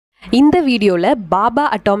இந்த வீடியோல Baba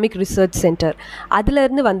atomic research centre அதுல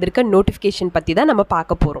இருந்து வந்திருக்க நோட்டிஃபிகேஷன் பத்தி தான் நம்ம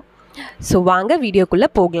பார்க்க போறோம். ஸோ வாங்க வீடியோக்குள்ள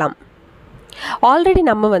போகலாம். ஆல்ரெடி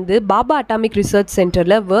நம்ம வந்து பாபா அட்டாமிக் ரிசர்ச்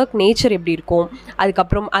சென்டரில் ஒர்க் நேச்சர் எப்படி இருக்கும்,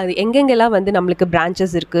 அதுக்கப்புறம் அது எங்கெங்கெல்லாம் வந்து நம்மளுக்கு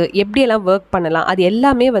பிரான்ச்சஸ் இருக்குது, எப்படியெல்லாம் ஒர்க் பண்ணலாம், அது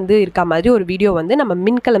எல்லாமே வந்து இருக்க மாதிரி ஒரு வீடியோ வந்து நம்ம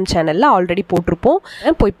மின்கலம் சேனலில் ஆல்ரெடி போட்டிருப்போம்.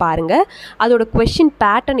 போய் பாருங்கள். அதோட கொஷின்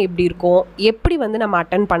பேட்டர்ன் எப்படி இருக்கும், எப்படி வந்து நம்ம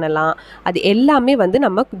அட்டன் பண்ணலாம், அது எல்லாமே வந்து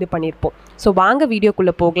நம்ம இது பண்ணியிருப்போம். ஸோ வாங்க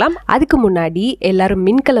வீடியோக்குள்ளே போகலாம். அதுக்கு முன்னாடி எல்லாரும்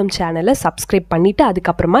மின்கலம் சேனலை சப்ஸ்கிரைப் பண்ணிவிட்டு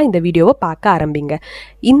அதுக்கப்புறமா இந்த வீடியோவை பார்க்க ஆரம்பிங்க.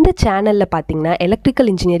 இந்த சேனலில் பார்த்தீங்கன்னா எலக்ட்ரிக்கல்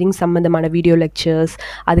இன்ஜினியரிங் சம்மந்தமான வீடியோ லெக்சர்ஸ்,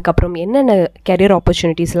 அதுக்கப்புறம் என்னென்ன கெரியர்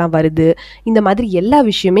ஆப்பர்ச்சுனிட்டிஸ்லாம் வருது, இந்த மாதிரி எல்லா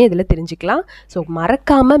விஷயமே இதில் தெரிஞ்சுக்கலாம். ஸோ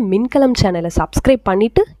மறக்காமல் மின்கலம் சேனலை சப்ஸ்கிரைப்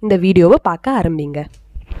பண்ணிவிட்டு இந்த வீடியோவை பார்க்க ஆரம்பிங்க.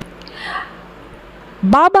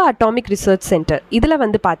 பாபா அட்டாமிக் ரிசர்ச் சென்டர் இதில்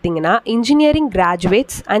வந்து பார்த்தீங்கன்னா engineering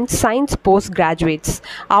graduates and science post graduates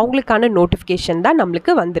அவங்களுக்கான நோட்டிஃபிகேஷன் தான்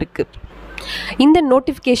நம்மளுக்கு வந்திருக்கு. இந்த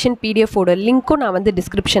நோட்டிஃபிகேஷன் பிடிஎஃபோட லிங்க்கும் நான் வந்து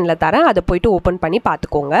டிஸ்கிரிப்ஷனில் தரேன், அதை போய்ட்டு ஓப்பன் பண்ணி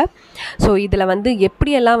பார்த்துக்கோங்க. ஸோ இதில் வந்து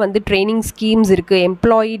எப்படியெல்லாம் வந்து ட்ரைனிங் ஸ்கீம்ஸ் இருக்குது,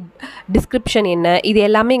 எம்ப்ளாயி டிஸ்கிரிப்ஷன் என்ன, இது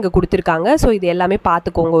எல்லாமே இங்கே கொடுத்துருக்காங்க. ஸோ இது எல்லாமே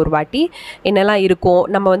பார்த்துக்கோங்க ஒரு வாட்டி, என்னெல்லாம் இருக்கும்.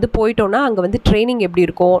 நம்ம வந்து போயிட்டோன்னா அங்கே வந்து ட்ரைனிங் எப்படி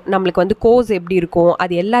இருக்கும், நம்மளுக்கு வந்து கோர்ஸ் எப்படி இருக்கும்,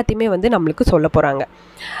 அது எல்லாத்தையுமே வந்து நம்மளுக்கு சொல்ல போகிறாங்க.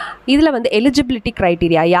 இதில் வந்து எலிஜிபிலிட்டி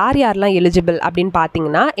க்ரைட்டீரியா, யார் யாரெல்லாம் எலிஜிபிள் அப்படின்னு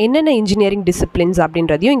பார்த்தீங்கன்னா என்னென்ன இன்ஜினியரிங் டிசிப்ளின்ஸ்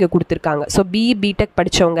அப்படின்றதையும் இங்கே கொடுத்துருக்காங்க. ஸோ பிஇ பிடெக்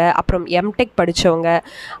படித்தவங்க, அப்புறம் எம்டெக் படித்தவங்க,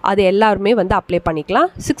 அது எல்லாருமே வந்து அப்ளை பண்ணிக்கலாம்.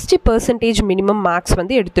 60% மினிமம் மார்க்ஸ்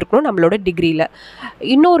வந்து எடுத்துருக்கணும் நம்மளோட டிகிரியில்.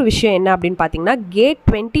 இன்னொரு விஷயம் என்ன அப்படின்னு பார்த்தீங்கன்னா கேட்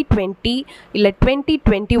 2020 இல்லை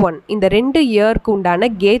 2021 இந்த 2 இயருக்கு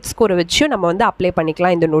உண்டான கேட் ஸ்கோரை வச்சும் நம்ம வந்து அப்ளை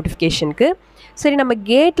பண்ணிக்கலாம் இந்த நோட்டிஃபிகேஷனுக்கு. சரி, நம்ம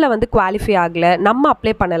கேட்டில் வந்து குவாலிஃபை ஆகலை, நம்ம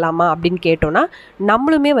அப்ளை பண்ணலாமா அப்படின்னு கேட்டோன்னா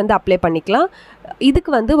நம்மளுமே வந்து அப்ளை பண்ணிக்கலாம்.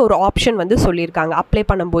 இதுக்கு வந்து ஒரு ஆப்ஷன் வந்து சொல்லியிருக்காங்க. அப்ளை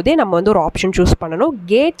பண்ணும்போதே நம்ம வந்து ஒரு ஆப்ஷன் சூஸ் பண்ணணும்.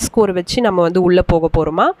 கேட் ஸ்கோர் வச்சு நம்ம வந்து உள்ளே போக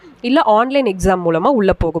போகிறோமா இல்லை ஆன்லைன் எக்ஸாம் மூலமாக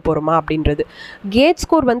உள்ளே போக போகிறோமா அப்படின்றது. கேட்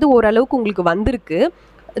ஸ்கோர் வந்து ஓரளவுக்கு உங்களுக்கு வந்திருக்கு,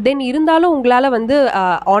 தென் இருந்தாலும் உங்களால் வந்து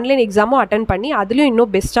ஆன்லைன் எக்ஸாமும் அட்டன் பண்ணி அதுலேயும்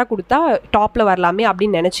இன்னும் பெஸ்ட்டாக கொடுத்தா டாப்பில் வரலாமே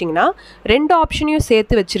அப்படின்னு நினச்சிங்கன்னா 2 ஆப்ஷனையும்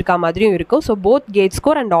சேர்த்து வச்சுருக்க மாதிரியும் இருக்கும். So both gate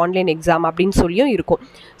score and online exam அப்படின்னு சொல்லியும் இருக்கும்.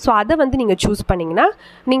 ஸோ அதை வந்து நீங்கள் சூஸ் பண்ணிங்கன்னா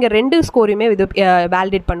நீங்கள் 2 ஸ்கோரையுமே இது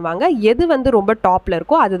வேலிடேட் பண்ணுவாங்க. எது வந்து ரொம்ப டாப்பில்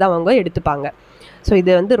இருக்கோ அதுதான் அவங்க எடுத்துப்பாங்க. ஸோ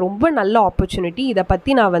இது வந்து ரொம்ப நல்ல ஆப்பர்ச்சுனிட்டி. இதை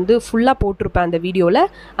பற்றி நான் வந்து ஃபுல்லாக போட்டிருப்பேன் அந்த வீடியோவில்.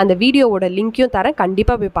 அந்த வீடியோவோட லிங்க்கையும் தரேன்,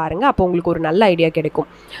 கண்டிப்பாக போய் பாருங்கள். அப்போ உங்களுக்கு ஒரு நல்ல ஐடியா கிடைக்கும்.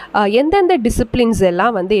 எந்தெந்த டிசிப்ளின்ஸ்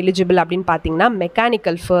எல்லாம் வந்து எலிஜிபிள் அப்படின்னு பார்த்தீங்கன்னா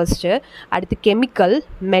மெக்கானிக்கல் ஃபர்ஸ்ட்டு, அடுத்து chemical,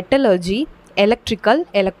 metallurgy, electrical,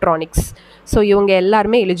 electronics. So இவங்க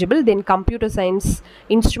எல்லாருமே eligible. Then computer science,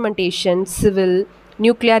 instrumentation, civil,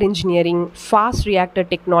 nuclear engineering, fast reactor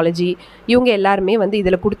technology, இவங்க எல்லாருமே வந்து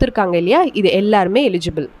இதில் கொடுத்துருக்காங்க இல்லையா, இது எல்லாருமே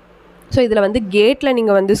எலிஜிபிள். ஸோ இதில் வந்து கேட்டில்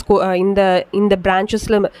நீங்கள் வந்து இந்த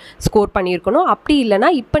பிரான்ச்சஸில் ஸ்கோர் பண்ணியிருக்கணும். அப்படி இல்லைனா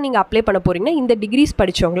இப்போ நீங்கள் அப்ளை பண்ண போகிறீங்கன்னா இந்த டிகிரிஸ்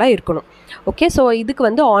படித்தவங்களா இருக்கணும். ஓகே, ஸோ இதுக்கு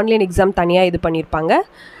வந்து ஆன்லைன் எக்ஸாம் தனியாக இது பண்ணியிருப்பாங்க.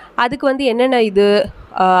 அதுக்கு வந்து என்னென்ன இது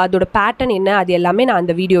அதோட பேட்டர்ன் என்ன, அது எல்லாமே நான்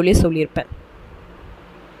அந்த வீடியோலேயே சொல்லியிருப்பேன்.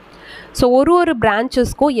 ஸோ ஒரு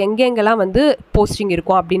பிரான்ச்சஸ்க்கும் எங்கெங்கெல்லாம் வந்து போஸ்டிங்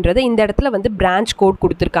இருக்கும் அப்படின்றத இந்த இடத்துல வந்து பிரான்ச் கோட்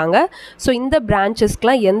கொடுத்துருக்காங்க. ஸோ இந்த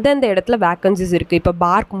பிரான்ச்சஸ்க்கெலாம் எந்தெந்த இடத்துல வேக்கன்சிஸ் இருக்குது, இப்போ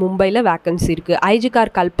பார்க் மும்பையில் வேக்கன்சி இருக்குது,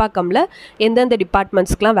 ஐஜிகார் கல்பாக்கமில் எந்தெந்த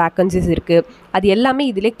டிபார்ட்மெண்ட்ஸ்க்கெலாம் வேக்கன்சிஸ் இருக்குது, அது எல்லாமே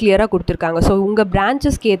இதிலே கிளியராக கொடுத்துருக்காங்க. ஸோ உங்கள்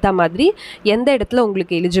பிரான்ச்சஸ்க்கு ஏற்ற மாதிரி எந்த இடத்துல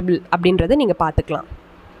உங்களுக்கு எலிஜிபிள் அப்படின்றத நீங்கள் பார்த்துக்கலாம்.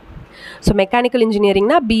 So mechanical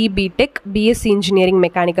இன்ஜினியரிங்னா BE BTech, BSc engineering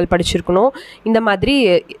mechanical படிச்சிருக்கணும். இந்த மாதிரி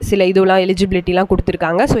சில இதுலாம் எலிஜிபிலிட்டிலாம்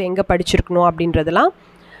கொடுத்துருக்காங்க. ஸோ எங்கே படிச்சிருக்கணும் அப்படின்றதெல்லாம்.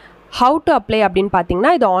 ஹவு டு அப்ளை அப்படின்னு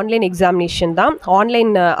பார்த்தீங்கன்னா இது ஆன்லைன் எக்ஸாமினேஷன் தான்.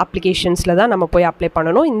 ஆன்லைன் அப்ளிகேஷன்ஸில் தான் நம்ம போய் அப்ளை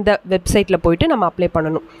பண்ணணும். இந்த வெப்சைட்டில் போய்ட்டு நம்ம அப்ளை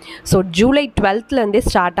பண்ணணும். ஸோ ஜூலை 12லேருந்தே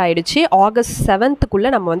ஸ்டார்ட் ஆகிடுச்சு. ஆகஸ்ட்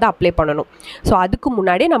 7th நம்ம வந்து அப்ளை பண்ணணும். ஸோ அதுக்கு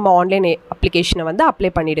முன்னாடியே நம்ம ஆன்லைன் அப்ளிகேஷனை வந்து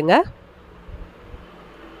அப்ளை பண்ணிவிடுங்க.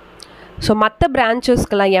 ஸோ மற்ற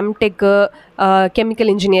பிரான்ச்சஸ்க்கெலாம் எம்டெக்கு,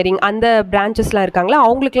 கெமிக்கல் இன்ஜினியரிங் அந்த பிரான்ச்சஸ்லாம் இருக்காங்களா,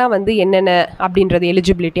 அவங்களுக்குலாம் வந்து என்னென்ன அப்படின்றது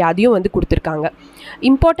எலிஜிபிலிட்டி அதையும் வந்து கொடுத்துருக்காங்க.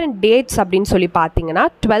 இம்பார்ட்டண்ட் டேட்ஸ் அப்படின்னு சொல்லி பார்த்தீங்கன்னா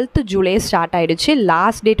 12th ஜூலை ஸ்டார்ட் ஆகிடுச்சு.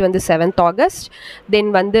 லாஸ்ட் டேட் வந்து 7th ஆகஸ்ட்.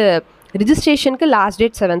 தென் வந்து ரிஜிஸ்ட்ரேஷனுக்கு லாஸ்ட்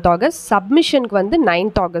டேட் 7th ஆகஸ்ட், சப்மிஷனுக்கு வந்து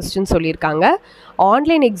 9th ஆகஸ்ட்னு சொல்லியிருக்காங்க.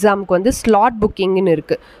 ஆன்லைன் எக்ஸாமுக்கு வந்து ஸ்லாட் புக்கிங்னு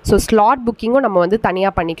இருக்குது. ஸோ ஸ்லாட் புக்கிங்கும் நம்ம வந்து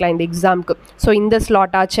தனியாக பண்ணிக்கலாம் இந்த எக்ஸாமுக்கு. ஸோ இந்த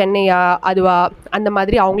ஸ்லாட்டா, சென்னையா, அதுவா, அந்த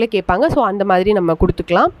மாதிரி அவங்களே கேட்பாங்க. ஸோ அந்த மாதிரி நம்ம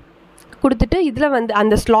கொடுத்துட்டு இதில் வந்து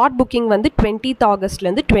அந்த ஸ்லாட் புக்கிங் வந்து 20th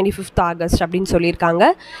ஆகஸ்ட்லேருந்து 25th ஆகஸ்ட் அப்படின்னு சொல்லியிருக்காங்க.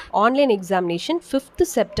 ஆன்லைன் எக்ஸாமினேஷன் 5th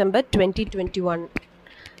செப்டம்பர் 2021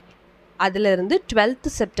 அதிலிருந்து 12th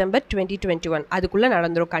செப்டம்பர் 2021 அதுக்குள்ளே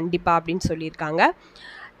நடந்துடும் கண்டிப்பாக அப்படின்னு சொல்லியிருக்காங்க.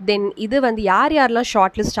 தென் இது வந்து யாரெல்லாம்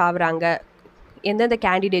ஷார்ட் லிஸ்ட் ஆகுறாங்க, எந்தெந்த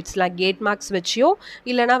கேண்டிடேட்ஸ்லாம் கேட் மார்க்ஸ் வச்சியோ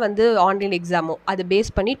இல்லைனா வந்து ஆன்லைன் எக்ஸாமோ அதை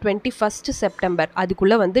பேஸ் பண்ணி 21 செப்டம்பர்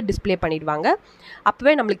அதுக்குள்ளே வந்து டிஸ்பிளே பண்ணிடுவாங்க.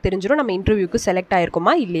 அப்போவே நம்மளுக்கு தெரிஞ்சிடும் நம்ம இன்டர்வியூக்கு செலக்ட்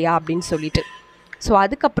ஆகிருக்குமா இல்லையா அப்படின்னு சொல்லிட்டு. ஸோ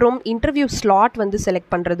அதுக்கப்புறம் இன்டர்வியூ ஸ்லாட் வந்து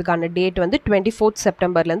செலக்ட் பண்ணுறதுக்கான டேட் வந்து 24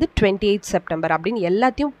 செப்டம்பர்லேருந்து 28 செப்டம்பர் அப்படின்னு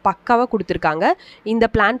எல்லாத்தையும் பக்காவாக கொடுத்துருக்காங்க. இந்த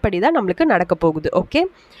பிளான் படி தான் நம்மளுக்கு நடக்க போகுது. ஓகே,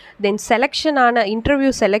 தென் செலெக்ஷனான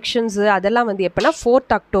இன்டர்வியூ செலெக்ஷன்ஸு அதெல்லாம் வந்து எப்போனா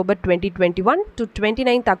 4th October 2021 to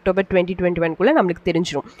 29th October 2021 நம்மளுக்கு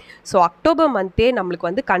தெரிஞ்சிடும். ஸோ அக்டோபர் மந்த்தே நம்மளுக்கு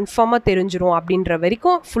வந்து கன்ஃபார்மாக தெரிஞ்சிடும் அப்படின்ற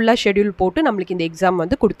வரைக்கும் ஃபுல்லாக ஷெடியூல் போட்டு நம்மளுக்கு இந்த எக்ஸாம்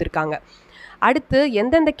வந்து கொடுத்துருக்காங்க. அடுத்து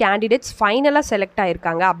எந்தெந்த கேண்டிடேட்ஸ் ஃபைனலாக செலக்ட்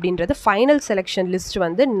ஆகிருக்காங்க அப்படின்றது ஃபைனல் செலெக்ஷன் லிஸ்ட்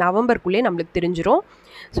வந்து நவம்பருக்குள்ளே நம்மளுக்கு தெரிஞ்சிடும்.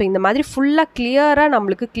 ஸோ இந்த மாதிரி ஃபுல்லாக கிளியராக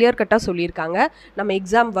நம்மளுக்கு கிளியர் கட்டாக சொல்லியிருக்காங்க. நம்ம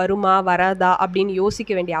எக்ஸாம் வருமா வராதா அப்படின்னு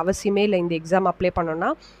யோசிக்க வேண்டிய அவசியமே இல்லை. இந்த எக்ஸாம் அப்ளை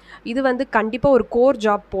பண்ணோன்னா இது வந்து கண்டிப்பாக ஒரு கோர்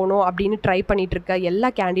ஜாப் போகணும் அப்படின்னு ட்ரை பண்ணிட்டு இருக்க எல்லா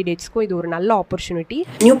கேண்டிடேட்ஸ்க்கும் இது ஒரு நல்ல ஆப்பர்ச்சுனிட்டி.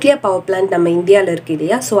 நியூக்ளியர் பவர் பிளான்ட் நம்ம இந்தியாவில் இருக்குது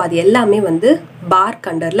இல்லையா, ஸோ அது எல்லாமே வந்து பார்க்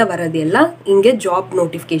அண்டரில் வர்றது எல்லாம் இங்கே ஜாப்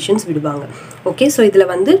நோட்டிஃபிகேஷன்ஸ் விடுவாங்க. ஓகே, ஸோ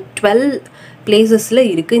இதில் வந்து 12 பிளேசஸில்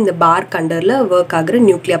இருக்குது இந்த பார்க் அண்டரில் ஒர்க் ஆகிற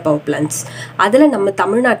நியூக்ளியர் பவர் பிளான்ட்ஸ். அதில் நம்ம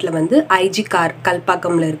தமிழ்நாட்டில் வந்து ஐஜி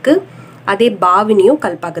கல்பாக்கமில் இருக்குது, அதே பாவினியும்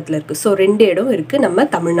கல்பாக்கத்தில் இருக்குது. ஸோ 2 இடம் இருக்குது நம்ம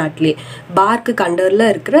தமிழ்நாட்டிலே. பார்க்கு அண்டரில்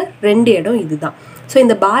இருக்கிற 2 இடம் இதுதான். ஸோ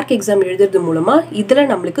இந்த பார்க் எக்ஸாம் எழுதுறது மூலமாக இதில்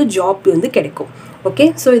நம்மளுக்கு ஜாப் வந்து கிடைக்கும். ஓகே,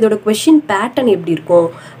 ஸோ இதோட கொஷின் பேட்டர்ன் எப்படி இருக்கும்,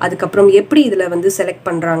 அதுக்கப்புறம் எப்படி இதில் வந்து செலக்ட்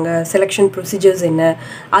பண்ணுறாங்க, செலெக்ஷன் ப்ரொசீஜர்ஸ் என்ன,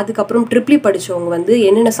 அதுக்கப்புறம் ட்ரிப்ளி படித்தவங்க வந்து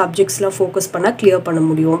என்னென்ன சப்ஜெக்ட்ஸ்லாம் ஃபோக்கஸ் பண்ணால் கிளியர் பண்ண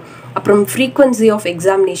முடியும், அப்புறம் ஃப்ரீக்வன்சி ஆஃப்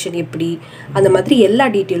எக்ஸாமினேஷன் எப்படி, அந்த மாதிரி எல்லா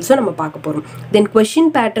டீட்டெயில்ஸும் நம்ம பார்க்க போகிறோம். தென்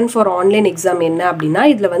question pattern for online exam என்ன அப்படின்னா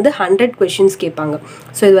இதில் வந்து 100 கொஷின்ஸ் கேட்பாங்க.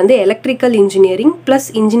 ஸோ இது வந்து எலக்ட்ரிக்கல் இன்ஜினியரிங் ப்ளஸ்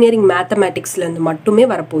இன்ஜினியரிங் மேத்தமேட்டிக்ஸ்லேருந்து மட்டுமே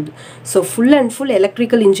வரப்போகுது. So full and full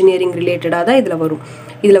electrical engineering ரிலேட்டடாக தான் இதில் வரும்.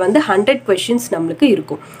 இதில் வந்து 100 கொஷின்ஸ் நம்மளுக்கு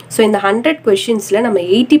இருக்கும். ஸோ இந்த 100 கொஷின்ஸில் நம்ம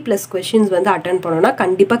 80+ கொஷின்ஸ் வந்து அட்டன் பண்ணோன்னா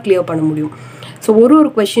கண்டிப்பாக கிளியர் பண்ண முடியும். ஸோ ஒரு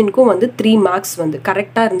கொஷினுக்கும் வந்து 3 மார்க்ஸ் வந்து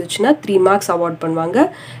கரெக்டாக இருந்துச்சுன்னா 3 மார்க்ஸ் அவார்ட் பண்ணுவாங்க.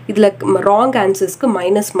 இதில் ராங் ஆன்சர்ஸ்க்கு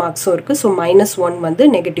மைனஸ் மார்க்ஸும் இருக்குது. ஸோ -1 வந்து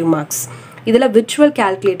நெகட்டிவ் மார்க்ஸ். இதில் விர்ச்சுவல்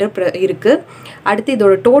கேல்குலேட்டர் இருக்குது. அடுத்து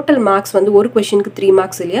இதோட டோட்டல் மார்க்ஸ் வந்து ஒரு கொஷினுக்கு 3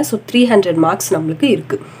 மார்க்ஸ் இல்லையா, ஸோ 300 மார்க்ஸ் நம்மளுக்கு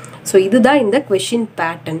இருக்குது. ஸோ இதுதான் இந்த கொஷின்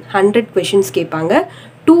பேட்டர்ன். 100 கொஷின்ஸ் கேட்பாங்க.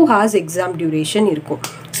 2 hours எக்ஸாம் டியூரேஷன் இருக்கும்.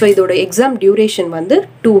 ஸோ இதோட எக்ஸாம் டியூரேஷன் வந்து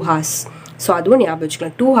 2 hours. ஸோ அதுவும் ஞாபகம்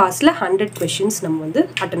வச்சுக்கலாம். 2 ஹவர்ஸில் 100 கொஷின்ஸ் நம்ம வந்து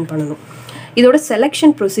அட்டன் பண்ணணும். இதோட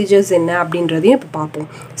செலெக்ஷன் ப்ரொசீஜர்ஸ் என்ன அப்படின்றதையும் இப்போ பார்ப்போம்.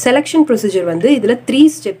 செலெக்ஷன் ப்ரொசீஜர் வந்து இதில் 3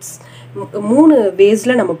 ஸ்டெப்ஸ், 3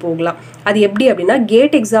 வேஸில் நம்ம போகலாம். அது எப்படி அப்படின்னா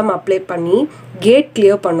கேட் எக்ஸாம் அப்ளை பண்ணி கேட்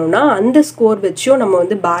கிளியர் பண்ணோன்னா அந்த ஸ்கோர் வச்சும் நம்ம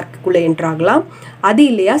வந்து பார்க்குள்ளே என்ட்ராகலாம். அது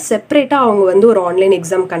இல்லையா செப்பரேட்டாக அவங்க வந்து ஒரு ஆன்லைன்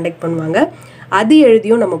எக்ஸாம் கண்டக்ட் பண்ணுவாங்க, அது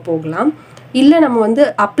எழுதியும் நம்ம போகலாம். இல்லை நம்ம வந்து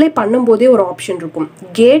அப்ளை பண்ணும்போதே ஒரு ஆப்ஷன் இருக்கும்,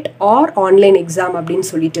 கேட் ஆர் ஆன்லைன் எக்ஸாம் அப்படின்னு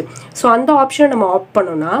சொல்லிட்டு. ஸோ அந்த ஆப்ஷனை நம்ம ஆப்ட்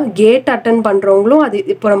பண்ணோன்னா கேட் அட்டன் பண்ணுறவங்களும் அது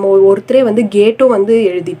இப்போ நம்ம ஒருத்தரே வந்து கேட்டும் வந்து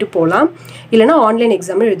எழுதிட்டு போகலாம், இல்லைனா ஆன்லைன்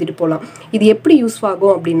எக்ஸாமும் எழுதிட்டு போகலாம். இது எப்படி யூஸ்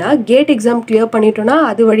ஆகும் அப்படின்னா கேட் எக்ஸாம் கிளியர் பண்ணிட்டோன்னா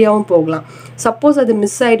அது வழியாகவும் போகலாம். சப்போஸ் அது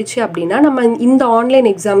மிஸ் ஆகிடுச்சு அப்படின்னா நம்ம இந்த ஆன்லைன்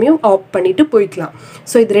எக்ஸாமையும் ஆப்ட் பண்ணிவிட்டு போய்க்கலாம்.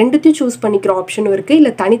 ஸோ இது ரெண்டுத்தையும் சூஸ் பண்ணிக்கிற ஆப்ஷனும் இருக்குது,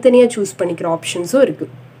 இல்லை தனித்தனியாக சூஸ் பண்ணிக்கிற ஆப்ஷன்ஸும்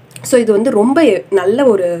இருக்குது. ஸோ இது வந்து ரொம்ப நல்ல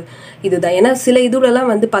ஒரு இதுதான். ஏன்னா சில இதுலலாம்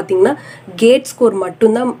வந்து பார்த்திங்கன்னா கேட் ஸ்கோர்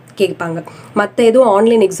மட்டும்தான் கேட்பாங்க, மற்ற எதுவும்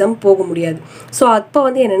ஆன்லைன் எக்ஸாம் போக முடியாது. ஸோ அப்போ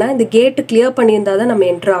வந்து என்னென்னா இந்த கேட்டு கிளியர் பண்ணியிருந்தால் தான் நம்ம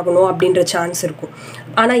என்ட்ரு ஆகணும் அப்படின்ற சான்ஸ் இருக்கும்.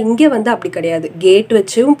 ஆனால் இங்கே வந்து அப்படி கிடையாது, கேட்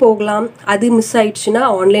வச்சும் போகலாம், அது மிஸ் ஆயிடுச்சுன்னா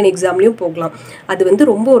ஆன்லைன் எக்ஸாம்லேயும் போகலாம். அது வந்து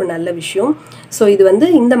ரொம்ப ஒரு நல்ல விஷயம். ஸோ இது வந்து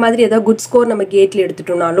இந்த மாதிரி ஏதாவது குட் ஸ்கோர் நம்ம கேட்டில்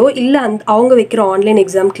எடுத்துட்டோம்னாலோ இல்லை அவங்க வைக்கிற ஆன்லைன்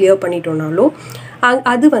எக்ஸாம் கிளியர் பண்ணிட்டோம்னாலோ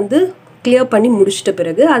அது வந்து கிளியர் பண்ணி முடிச்சிட்ட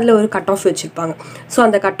பிறகு அதில் ஒரு கட் ஆஃப் வச்சுருப்பாங்க. ஸோ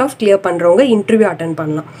அந்த கட் ஆஃப் கிளியர் பண்ணுறவங்க இன்டர்வியூ அட்டன்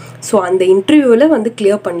பண்ணலாம். ஸோ அந்த இன்டர்வியூவில் வந்து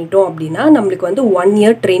கிளியர் பண்ணிட்டோம் அப்படின்னா நம்மளுக்கு வந்து 1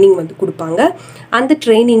 year ட்ரைனிங் வந்து கொடுப்பாங்க. அந்த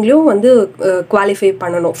ட்ரைனிங்லேயும் வந்து குவாலிஃபை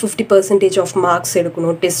பண்ணணும், 50% ஆஃப் மார்க்ஸ்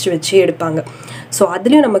எடுக்கணும், டெஸ்ட் வச்சு எடுப்பாங்க. ஸோ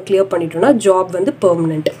அதுலேயும் நம்ம கிளியர் பண்ணிட்டோம்னா ஜாப் வந்து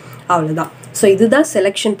பெர்மனெண்ட், அவ்வளோதான். ஸோ இதுதான்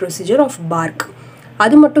செலெக்ஷன் ப்ரொசீஜர் ஆஃப் பார்க்.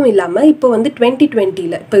 அது மட்டும் இல்லாமல் இப்போ வந்து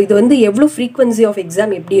 2020 இப்போ இது வந்து எவ்வளோ ஃப்ரீக்வன்சி ஆஃப்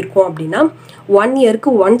எக்ஸாம் எப்படி இருக்கும் அப்படின்னா 1 yearக்கு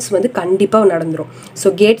ஒன்ஸ் வந்து கண்டிப்பாக நடந்துடும். ஸோ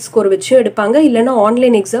கேட் ஸ்கோர் வச்சும் எடுப்பாங்க, இல்லைனா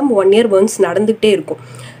ஆன்லைன் எக்ஸாம் 1 year ஒன்ஸ் நடந்துகிட்டே இருக்கும்.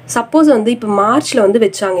 சப்போஸ் வந்து இப்போ மார்ச்சில் வந்து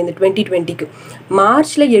வச்சாங்க இந்த 2020க்கு,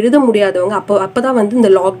 மார்ச்சில் எழுத முடியாதவங்க அப்போ தான் வந்து இந்த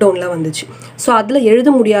லாக்டவுன்லாம் வந்துச்சு. ஸோ அதில் எழுத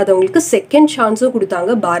முடியாதவங்களுக்கு செகண்ட் சான்ஸும்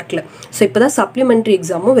கொடுத்தாங்க பார்க்கில். ஸோ இப்போ தான் சப்ளிமெண்ட்ரி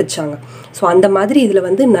எக்ஸாமும் வச்சாங்க. ஸோ அந்த மாதிரி இதில்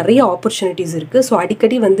வந்து நிறைய ஆப்பர்ச்சுனிட்டிஸ் இருக்குது. ஸோ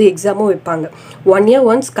அடிக்கடி வந்து எக்ஸாமும் வைப்பாங்க, 1 year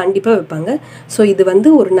ஒன்ஸ் கண்டிப்பாக வைப்பாங்க. ஸோ இது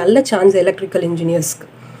வந்து ஒரு நல்ல சான்ஸ் எலக்ட்ரிக்கல் இன்ஜினியர்ஸ்க்கு.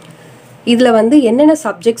 இதில் வந்து என்னென்ன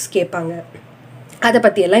சப்ஜெக்ட்ஸ் கேட்பாங்க அதை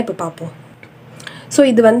பற்றியெல்லாம் இப்போ பார்ப்போம். ஸோ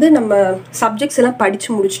இது வந்து நம்ம சப்ஜெக்ட்ஸ் எல்லாம் படித்து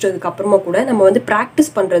முடிச்சிட்டதுக்கப்புறமா கூட நம்ம வந்து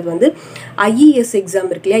ப்ராக்டிஸ் பண்ணுறது வந்து IES எக்ஸாம்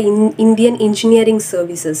இருக்கு இல்லையா, இந்தியன் இன்ஜினியரிங்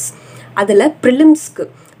சர்வீசஸ், அதில்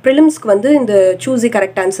ப்ரிலிம்ஸ்க்கு வந்து இந்த சூஸி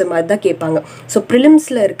கரெக்ட் ஆன்சர் மாதிரி தான் கேட்பாங்க. ஸோ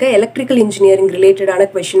ப்ரிலிம்ஸில் இருக்க எலக்ட்ரிக்கல் இன்ஜினியரிங் ரிலேட்டடான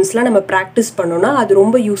கொஷின்ஸ்லாம் நம்ம ப்ராக்டிஸ் பண்ணோன்னா அது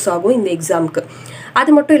ரொம்ப யூஸ் ஆகும் இந்த எக்ஸாமுக்கு.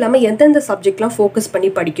 அது மட்டும் இல்லாமல் எந்தெந்த சப்ஜெக்ட்லாம் ஃபோக்கஸ் பண்ணி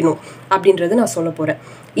படிக்கணும் அப்படின்றது நான் சொல்ல போகிறேன்.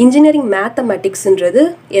 இன்ஜினியரிங் மேத்தமெட்டிக்ஸ்ன்றது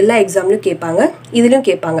எல்லா எக்ஸாம்லையும் கேட்பாங்க, இதுலேயும்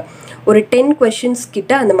கேட்பாங்க. ஒரு 10 கொஷின்ஸ்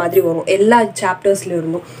கிட்ட அந்த மாதிரி வரும் எல்லா சாப்டர்ஸ்லையும்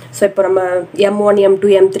இருந்தும். ஸோ இப்போ நம்ம M1,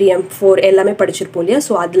 M2, M3, M4 எல்லாமே படிச்சிருப்போம் இல்லையா?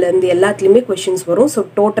 ஸோ அதுலேருந்து எல்லாத்துலேயுமே கொஷின்ஸ் வரும். ஸோ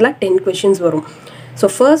டோட்டலாக 10 கொஷின்ஸ் வரும். ஸோ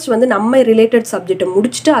ஃபர்ஸ்ட் வந்து நம்ம ரிலேட்டட் சப்ஜெக்டை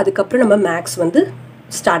முடிச்சுட்டு அதுக்கப்புறம் நம்ம மேக்ஸ் வந்து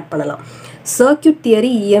ஸ்டார்ட் பண்ணலாம். சர்க்யூட் தியரி,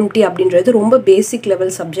 EMT அப்படின்றது ரொம்ப பேசிக்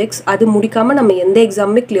லெவல் சப்ஜெக்ட்ஸ். அது முடிக்காமல் நம்ம எந்த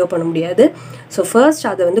எக்ஸாமுமே கிளியர் பண்ண முடியாது. ஸோ ஃபர்ஸ்ட்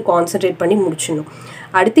அதை வந்து கான்சன்ட்ரேட் பண்ணி முடிச்சிடணும்.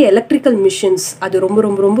 அடுத்து எலக்ட்ரிக்கல் மிஷின்ஸ், அது ரொம்ப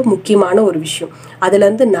ரொம்ப ரொம்ப முக்கியமான ஒரு விஷயம்.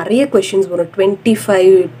 அதுலேருந்து நிறைய கொஷின்ஸ் வரும்,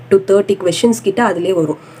 25 to 30 கொஷின்ஸ் கிட்ட அதிலே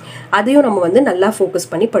வரும். அதையும் நம்ம வந்து நல்லா ஃபோக்கஸ்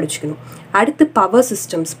பண்ணி படிச்சுக்கணும். அடுத்து power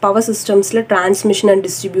சிஸ்டம்ஸில் transmission and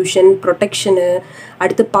distribution, protection,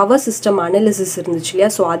 அடுத்து பவர் சிஸ்டம் அனாலிசிஸ் இருந்துச்சு இல்லையா?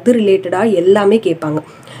 ஸோ அது ரிலேட்டடாக எல்லாமே கேட்பாங்க.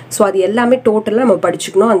 ஸோ அது எல்லாமே டோட்டலாக நம்ம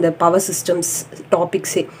படிச்சுக்கணும், அந்த பவர் சிஸ்டம்ஸ்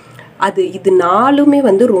டாபிக்ஸே. இது 4மே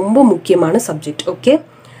வந்து ரொம்ப முக்கியமான சப்ஜெக்ட். ஓகே,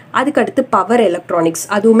 அதுக்கடுத்து பவர் எலக்ட்ரானிக்ஸ்,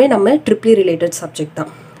 அதுவுமே நம்ம ட்ரிப்ளி ரிலேட்டட் சப்ஜெக்ட்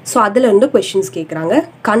தான். ஸோ அதில் வந்து கொஷின்ஸ் கேட்குறாங்க.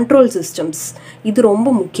 கண்ட்ரோல் சிஸ்டம்ஸ், இது ரொம்ப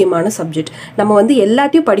முக்கியமான சப்ஜெக்ட். நம்ம வந்து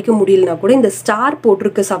எல்லாத்தையும் படிக்க முடியலனா கூட இந்த ஸ்டார்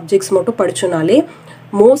போட்டிருக்க சப்ஜெக்ட்ஸ் மட்டும் படித்தோனாலே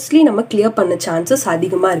மோஸ்ட்லி நம்ம கிளியர் பண்ண சான்சஸ்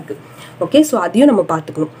அதிகமாக இருக்குது. ஓகே, ஸோ அதையும் நம்ம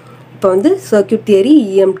பார்த்துக்கணும். இப்போ வந்து circuit theory,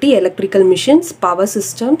 EMT, electrical machines, power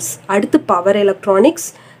systems, அடுத்து power electronics,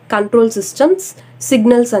 control systems,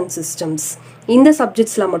 signals and systems, இந்த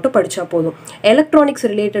சப்ஜெக்ட்ஸ்லாம் மட்டும் படித்தா போதும். எலக்ட்ரானிக்ஸ்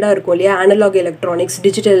ரிலேட்டடாக இருக்கும் இல்லையா? Analogue electronics,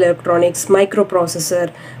 digital electronics, micro processor,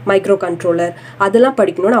 micro controller, அதெல்லாம்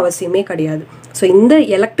படிக்கணும்னு அவசியமே கிடையாது. ஸோ இந்த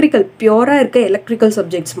பியூராக இருக்க எலக்ட்ரிக்கல்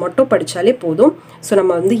சப்ஜெக்ட்ஸ் மட்டும் படித்தாலே போதும். ஸோ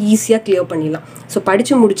நம்ம வந்து ஈஸியாக கிளியர் பண்ணிடலாம். ஸோ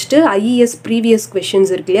படித்து முடிச்சுட்டு IES ப்ரீவியஸ்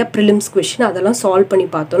கொஷின்ஸ் இருக்கு இல்லையா? ப்ரிலிம்ஸ் கொஷின், அதெல்லாம் சால்வ் பண்ணி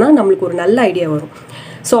பார்த்தோன்னா நம்மளுக்கு ஒரு நல்ல ஐடியா வரும்.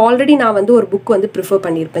 ஸோ ஆல்ரெடி நான் வந்து ஒரு புக் வந்து ப்ரிஃபர்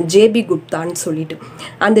பண்ணியிருப்பேன், JB குப்தான்னு சொல்லிட்டு.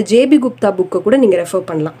 அந்த JB குப்தா புக்கை கூட நீங்கள் ரெஃபர்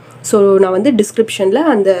பண்ணலாம். ஸோ நான் வந்து டிஸ்கிரிப்ஷனில்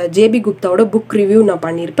அந்த JB குப்தாவோட புக் ரிவ்யூ நான்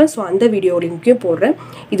பண்ணியிருப்பேன். ஸோ அந்த வீடியோ லிங்க்கையும் போடுறேன்.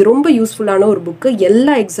 இது ரொம்ப யூஸ்ஃபுல்லான ஒரு புக்கு.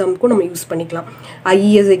 எல்லா எக்ஸாமுக்கும் நம்ம யூஸ் பண்ணிக்கலாம்.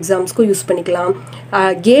 IES எக்ஸாம்ஸ்க்கும் யூஸ் பண்ணிக்கலாம்.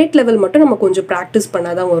 கேட் லெவல் மட்டும் நம்ம கொஞ்சம் ப்ராக்டிஸ்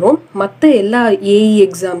பண்ணால் தான் வரும். மற்ற எல்லா EEE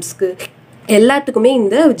எக்ஸாம்ஸ்க்கு எல்லாத்துக்குமே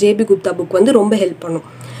இந்த JB குப்தா புக் வந்து ரொம்ப ஹெல்ப் பண்ணும்.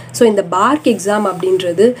 ஸோ இந்த பார்க் எக்ஸாம்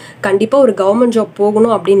அப்படின்றது கண்டிப்பாக ஒரு கவர்மெண்ட் ஜாப்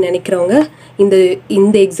போகணும் அப்படின்னு நினைக்கிறவங்க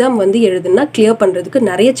இந்த எக்ஸாம் வந்து எழுதுனா கிளியர் பண்ணுறதுக்கு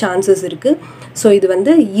நிறைய சான்சஸ் இருக்குது. ஸோ இது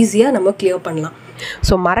வந்து ஈஸியாக நம்ம கிளியர் பண்ணலாம்.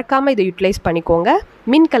 ஸோ மறக்காமல் இதை யூட்டிலைஸ் பண்ணிக்கோங்க.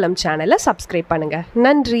 மின்கலம் சேனலை சப்ஸ்கிரைப் பண்ணுங்கள்.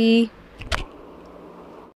 நன்றி.